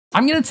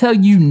I'm gonna tell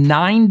you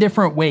 9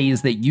 different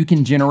ways that you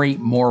can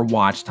generate more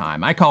watch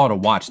time. I call it a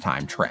watch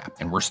time trap,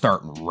 and we're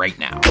starting right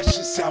now. That's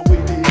just how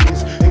it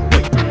is. Ain't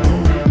waiting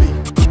on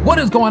me. What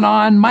is going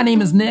on? My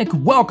name is Nick.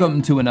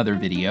 Welcome to another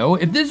video.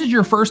 If this is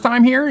your first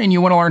time here and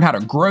you want to learn how to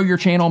grow your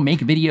channel,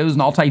 make videos,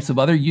 and all types of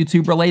other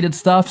YouTube related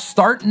stuff,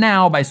 start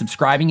now by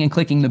subscribing and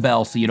clicking the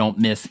bell so you don't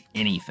miss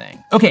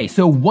anything. Okay,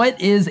 so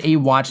what is a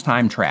watch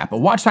time trap? A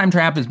watch time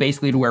trap is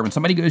basically to where when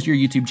somebody goes to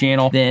your YouTube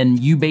channel, then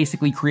you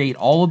basically create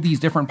all of these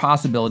different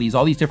possibilities,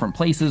 all these different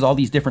places, all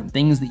these different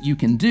things that you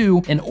can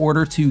do in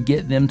order to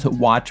get them to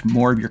watch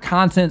more of your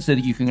content so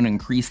that you can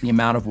increase the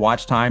amount of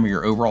watch time or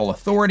your overall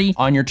authority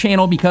on your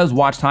channel, because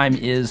watch time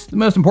is the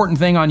most important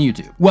thing on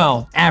YouTube.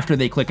 Well, after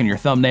they click on your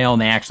thumbnail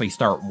and they actually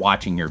start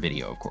watching your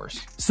video, of course.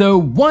 So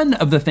one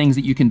of the things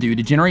that you can do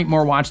to generate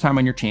more watch time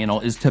on your channel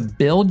is to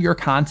build your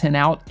content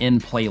out in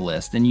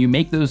playlists, and you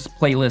make those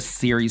playlists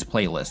series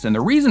playlists. And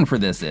the reason for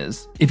this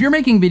is, if you're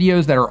making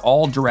videos that are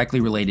all directly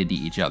related to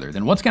each other,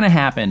 then what's gonna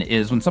happen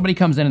is when somebody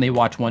comes in and they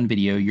watch one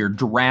video, you're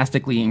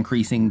drastically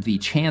increasing the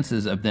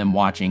chances of them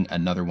watching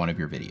another one of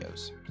your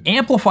videos.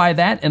 Amplify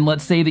that, and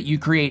let's say that you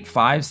create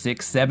 5,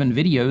 6, 7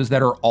 videos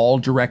that are all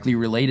directly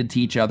related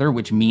to each other,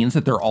 which means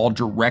that they're all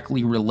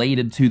directly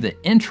related to the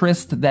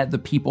interest that the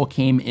people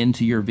came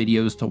into your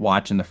videos to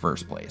watch in the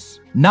first place.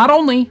 Not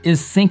only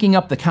is syncing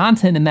up the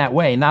content in that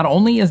way, not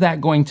only is that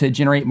going to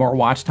generate more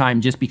watch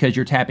time just because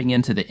you're tapping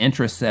into the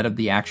interest set of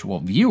the actual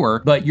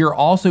viewer, but you're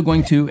also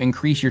going to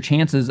increase your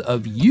chances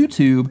of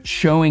YouTube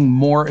showing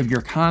more of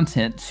your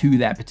content to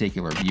that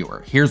particular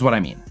viewer. Here's what I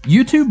mean.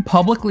 YouTube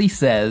publicly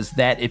says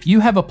that if you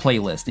have a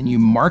playlist and you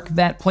mark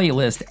that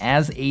playlist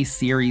as a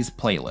series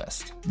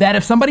playlist, that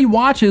if somebody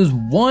watches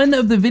one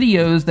of the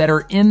videos that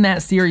are in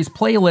that series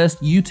playlist,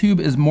 YouTube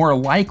is more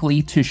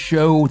likely to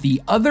show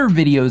the other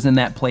videos in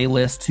that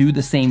playlist to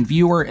the same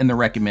viewer in the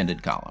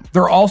recommended column.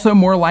 They're also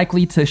more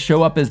likely to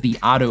show up as the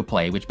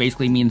autoplay, which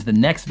basically means the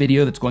next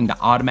video that's going to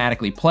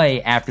automatically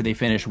play after they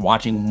finish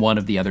watching one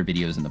of the other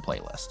videos in the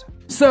playlist.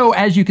 So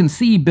as you can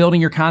see, building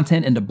your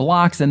content into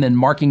blocks and then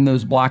marking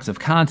those blocks of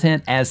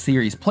content as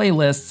series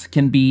playlists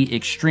can be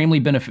extremely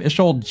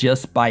beneficial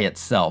just by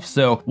itself.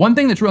 So one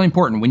thing that's really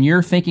important when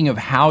you're thinking of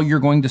how you're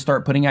going to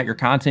start putting out your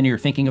content, or you're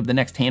thinking of the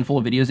next handful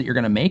of videos that you're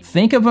gonna make,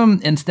 think of them,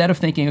 instead of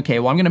thinking, okay,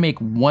 well, I'm gonna make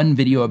one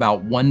video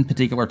about one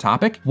particular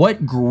topic,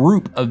 what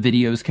group of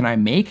videos can I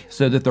make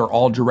so that they're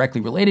all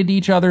directly related to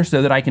each other,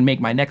 so that I can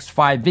make my next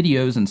 5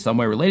 videos in some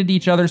way related to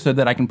each other, so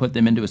that I can put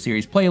them into a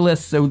series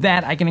playlist, so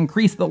that I can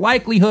increase the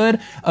likelihood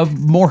of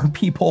more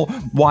people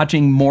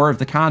watching more of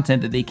the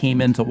content that they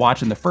came in to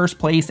watch in the first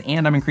place,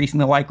 and I'm increasing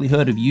the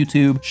likelihood of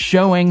YouTube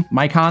showing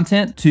my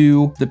content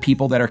to the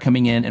people that are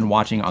coming in and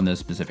watching on those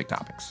specific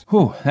topics.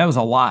 Whew, that was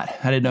a lot.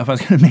 I didn't know if I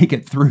was gonna make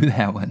it through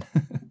that one.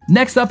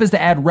 Next up is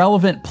to add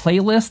relevant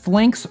playlist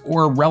links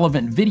or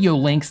relevant video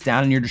links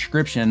down in your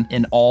description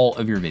in all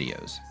of your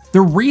videos. The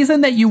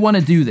reason that you want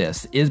to do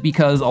this is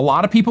because a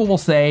lot of people will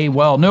say,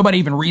 well, nobody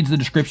even reads the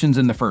descriptions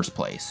in the first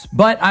place.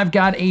 But I've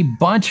got a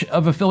bunch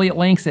of affiliate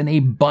links and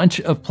a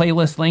bunch of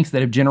playlist links that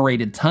have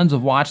generated tons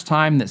of watch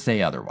time that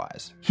say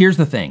otherwise. Here's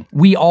the thing.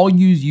 We all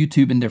use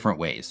YouTube in different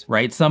ways,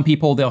 right? Some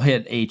people, they'll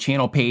hit a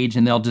channel page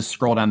and they'll just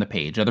scroll down the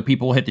page. Other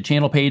people will hit the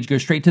channel page, go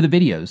straight to the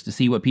videos to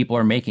see what people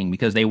are making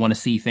because they want to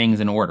see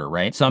things in order,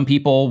 right? Some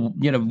people,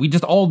 we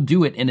just all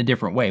do it in a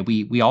different way.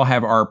 We all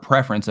have our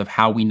preference of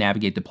how we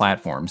navigate the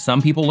platform.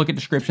 Some people look at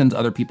descriptions,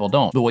 other people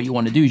don't. But what you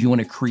want to do is you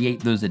want to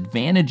create those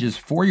advantages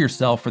for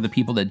yourself for the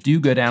people that do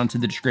go down to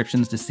the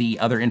descriptions to see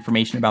other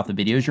information about the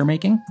videos you're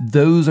making.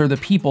 Those are the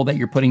people that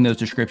you're putting those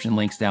description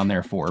links down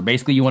there for.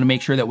 Basically, you want to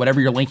make sure that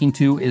whatever you're linking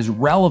to is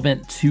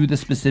relevant to the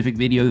specific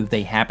video that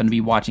they happen to be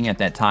watching at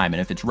that time.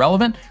 And if it's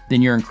relevant,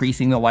 then you're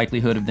increasing the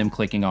likelihood of them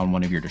clicking on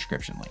one of your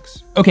description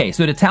links. Okay,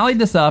 so to tally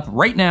this up,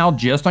 right now,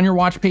 just on your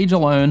watch page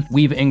alone,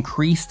 we've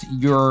increased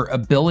your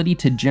ability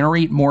to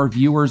generate more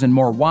viewers and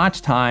more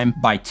watch time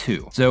by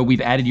 2. So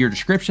we've added your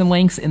description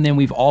links, and then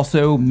we've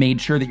also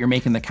made sure that you're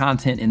making the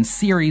content in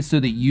series so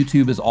that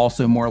YouTube is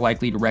also more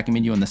likely to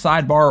recommend you in the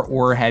sidebar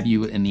or have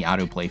you in the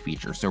autoplay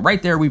feature. So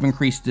right there, we've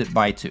increased it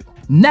by 2.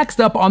 Next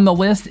up on the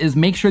list is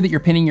make sure that you're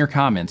pinning your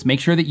comments. Make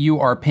sure that you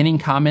are pinning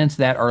comments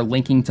that are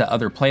linking to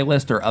other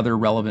playlists or other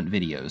relevant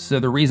videos. So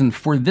the reason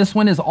for this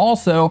one is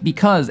also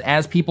because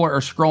as people are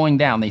scrolling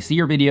down, they see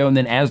your video, and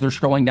then as they're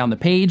scrolling down the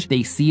page,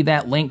 they see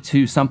that link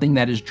to something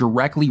that is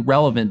directly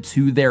relevant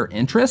to their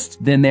interest.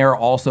 Then they're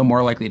also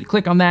more likely to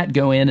click on that,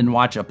 go in and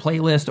watch a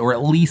playlist or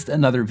at least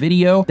another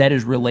video that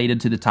is related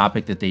to the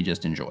topic that they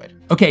just enjoyed.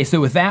 Okay, so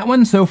with that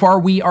one, so far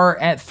we are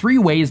at 3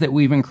 ways that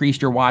we've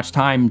increased your watch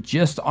time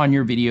just on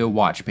your video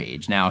watch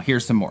page. Now,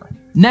 here's some more.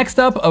 Next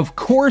up, of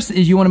course,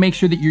 is you wanna make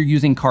sure that you're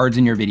using cards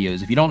in your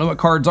videos. If you don't know what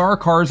cards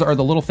are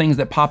the little things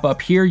that pop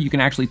up here. You can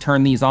actually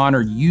turn these on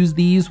or use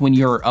these when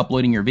you're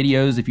uploading your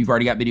videos. If you've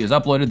already got videos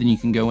uploaded, then you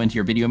can go into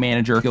your video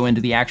manager, go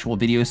into the actual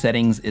video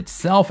settings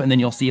itself, and then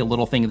you'll see a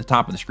little thing at the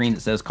top of the screen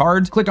that says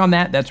cards. Click on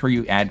that, that's where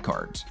you add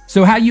cards.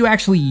 So how you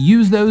actually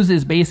use those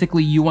is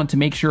basically you want to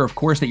make sure, of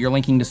course, that you're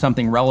linking to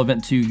something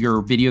relevant to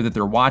your video that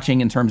they're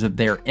watching in terms of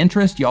their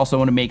interest. You also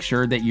wanna make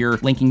sure that you're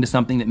linking to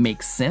something that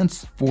makes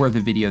sense for the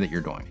video that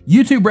you're doing.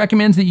 YouTube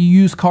recommends that you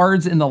use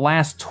cards in the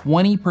last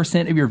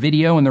 20% of your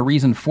video, and the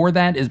reason for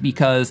that is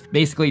because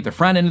basically at the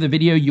front end of the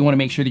video, you wanna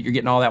make sure that you're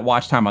getting all that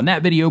watch time on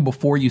that video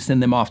before you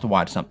send them off to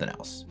watch something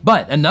else.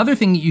 But another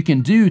thing that you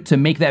can do to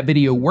make that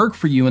video work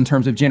for you in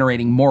terms of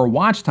generating more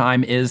watch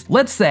time is,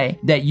 let's say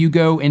that you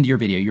go into your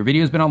video. Your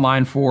video's been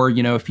online for,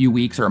 a few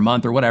weeks or a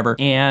month or whatever,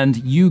 and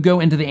you go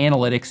into the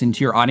analytics,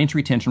 into your audience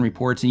retention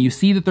reports, and you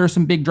see that there's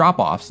some big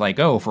drop-offs, like,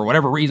 oh, for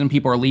whatever reason,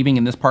 people are leaving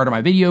in this part of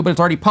my video, but it's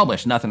already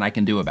published, nothing I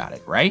can do about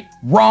it, right?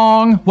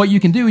 Wrong. What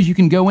you can do is you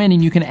can go in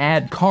and you can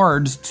add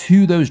cards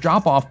to those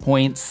drop-off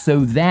points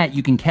so that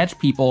you can catch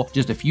people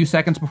just a few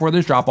seconds before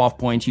those drop-off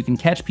points. You can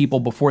catch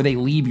people before they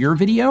leave your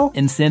video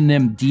and send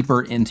them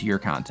deeper into your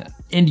content.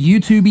 And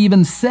YouTube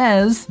even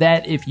says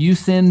that if you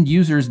send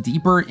users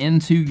deeper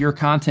into your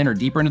content or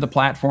deeper into the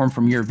platform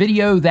from your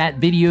video, that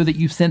video that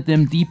you've sent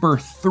them deeper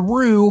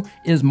through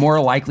is more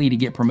likely to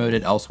get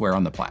promoted elsewhere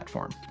on the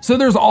platform. So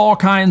there's all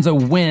kinds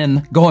of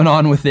win going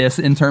on with this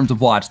in terms of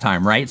watch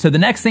time, right? So the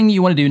next thing that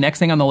you wanna do, next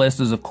thing on the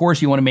list is, of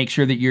course, you wanna make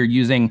sure that you're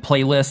using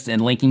playlists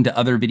and linking to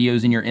other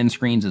videos in your end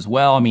screens as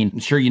well. I mean,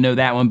 sure, you know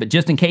that one, but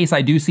just in case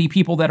I do see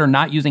people that are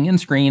not using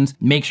end screens,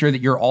 make sure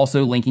that you're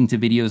also linking to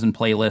videos and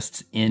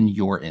playlists in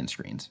your end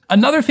screens.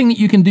 Another thing that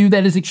you can do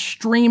that is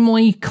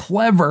extremely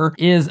clever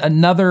is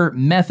another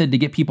method to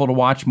get people to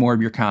watch more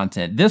of your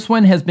content. This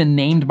one has been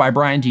named by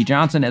Brian G.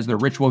 Johnson as the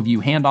ritual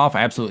view handoff.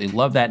 I absolutely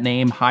love that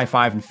name. High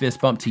five and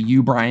fist bump to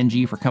you, Brian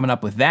G., for coming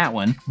up with that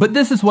one. But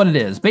this is what it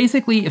is.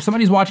 Basically, if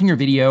somebody's watching your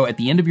video, at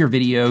the end of your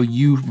video,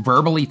 you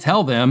verbally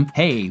tell them,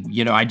 hey,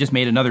 I just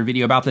made another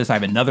video about this. I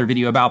have another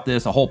video about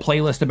this, a whole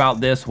playlist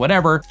about this,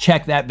 whatever.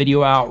 Check that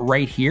video out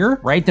right here,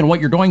 right? Then what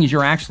you're doing is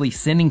you're actually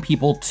sending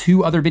people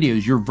to other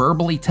videos. You're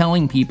verbally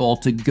telling people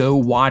to go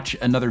watch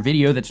another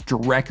video that's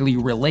directly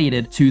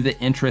related to the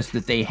interest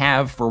that they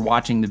have for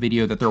watching the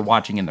video that they're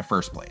watching in the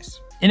first place.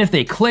 And if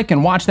they click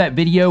and watch that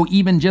video,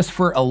 even just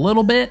for a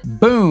little bit,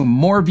 boom,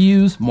 more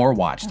views, more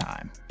watch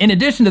time. In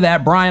addition to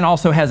that, Brian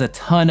also has a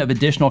ton of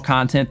additional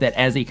content that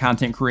as a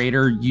content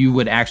creator, you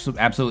would actually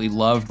absolutely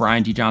love.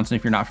 Brian G. Johnson,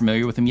 if you're not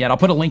familiar with him yet. I'll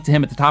put a link to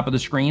him at the top of the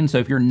screen. So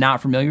if you're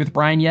not familiar with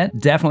Brian yet,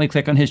 definitely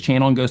click on his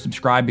channel and go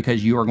subscribe,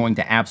 because you are going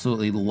to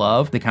absolutely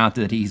love the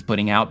content that he's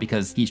putting out,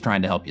 because he's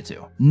trying to help you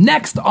too.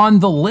 Next on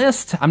the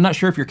list, I'm not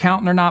sure if you're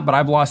counting or not, but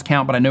I've lost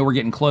count, but I know we're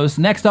getting close.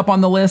 Next up on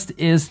the list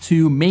is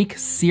to make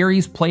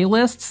series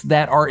playlists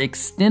that are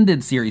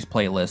extended series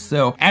playlists.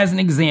 So as an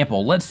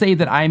example, let's say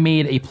that I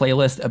made a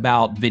playlist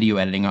about video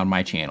editing on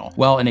my channel.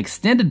 Well, an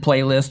extended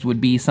playlist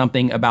would be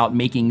something about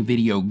making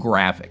video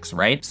graphics,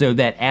 right? So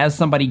that as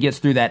somebody gets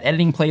through that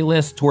editing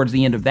playlist, towards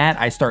the end of that,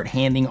 I start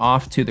handing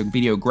off to the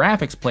video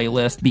graphics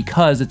playlist,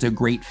 because it's a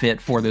great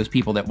fit for those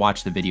people that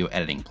watch the video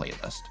editing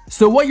playlist.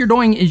 So what you're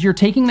doing is you're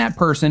taking that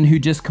person who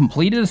just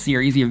completed a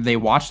series, either they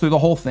watched through the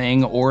whole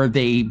thing or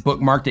they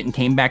bookmarked it and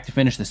came back to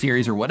finish the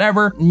series or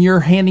whatever, and you're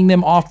handing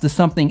them off to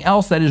something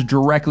else that is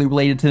directly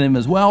related to them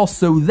as well,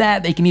 so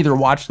that they can either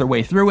watch their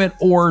way through it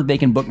or they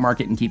can bookmark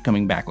it and keep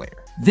coming back later.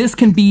 This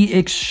can be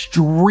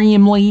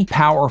extremely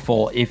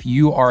powerful if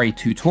you are a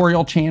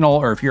tutorial channel,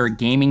 or if you're a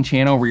gaming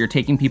channel where you're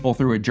taking people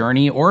through a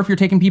journey, or if you're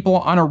taking people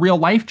on a real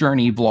life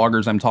journey,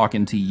 vloggers, I'm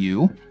talking to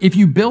you. If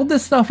you build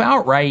this stuff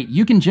out right,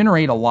 you can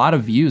generate a lot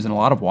of views and a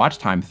lot of watch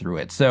time through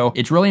it. So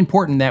it's really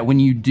important that when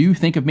you do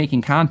think of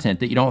making content,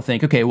 that you don't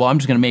think, okay, well, I'm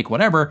just gonna make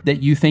whatever,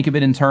 that you think of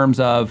it in terms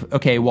of,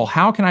 okay, well,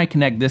 how can I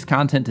connect this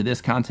content to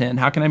this content?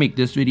 How can I make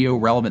this video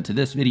relevant to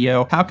this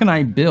video? How can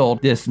I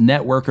build this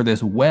network or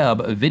this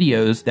web of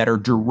videos that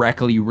are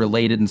directly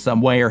related in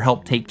some way, or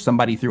help take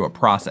somebody through a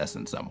process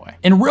in some way?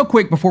 And real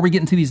quick, before we get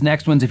into these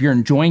next ones, if you're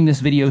enjoying this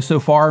video so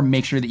far,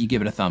 make sure that you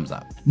give it a thumbs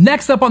up.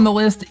 Next up on the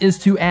list is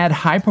to add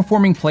high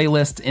performing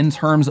playlists in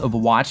terms of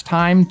watch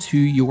time to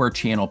your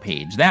channel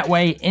page. That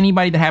way,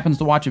 anybody that happens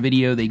to watch a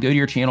video, they go to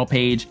your channel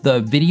page,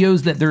 the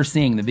videos that they're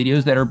seeing, the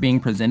videos that are being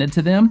presented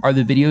to them, are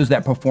the videos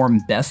that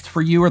perform best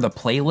for you, or the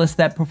playlists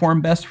that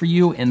perform best for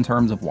you in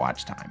terms of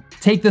watch time.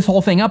 Take this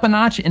whole thing up a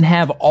notch and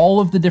have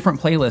all of the different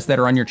playlists that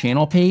are on your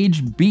channel page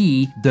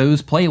be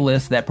those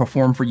playlists that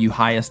perform for you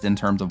highest in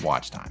terms of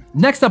watch time.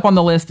 Next up on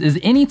the list is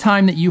any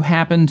time that you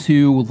happen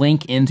to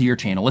link into your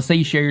channel. Let's say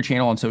you share your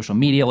channel on social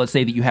media. Let's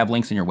say that you have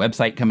links in your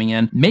website coming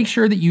in. Make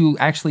sure that you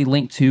actually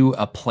link to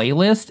a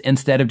playlist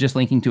instead of just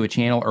linking to a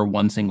channel or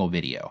one single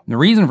video. The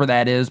reason for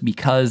that is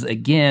because,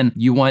 again,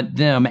 you want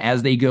them,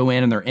 as they go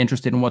in and they're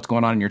interested in what's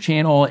going on in your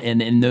channel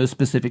and in those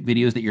specific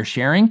videos that you're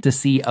sharing, to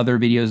see other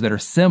videos that are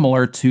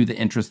similar to the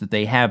interest that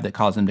they have that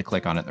caused them to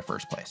click on it in the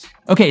first place.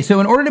 Okay,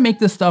 so in order to make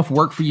this stuff stuff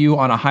work for you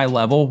on a high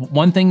level,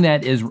 one thing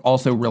that is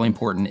also really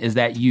important is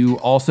that you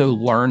also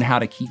learn how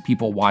to keep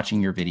people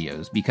watching your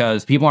videos,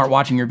 because if people aren't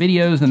watching your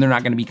videos, then they're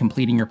not gonna be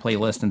completing your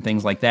playlist and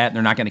things like that.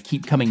 They're not gonna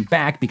keep coming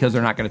back because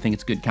they're not gonna think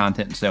it's good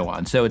content and so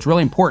on. So it's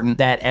really important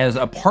that as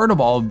a part of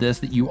all of this,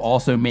 that you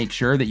also make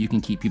sure that you can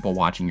keep people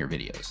watching your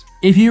videos.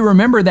 If you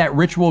remember that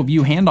ritual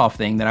view handoff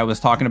thing that I was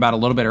talking about a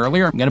little bit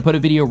earlier, I'm gonna put a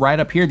video right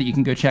up here that you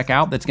can go check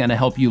out that's gonna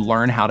help you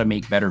learn how to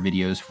make better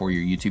videos for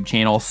your YouTube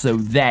channel so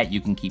that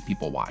you can keep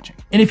people watching.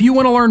 And if you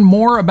wanna learn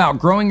more about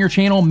growing your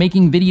channel,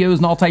 making videos,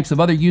 and all types of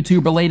other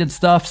YouTube related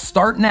stuff,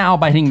 start now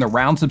by hitting the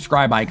round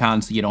subscribe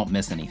icon so you don't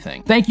miss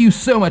anything. Thank you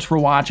so much for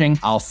watching.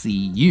 I'll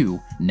see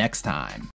you next time.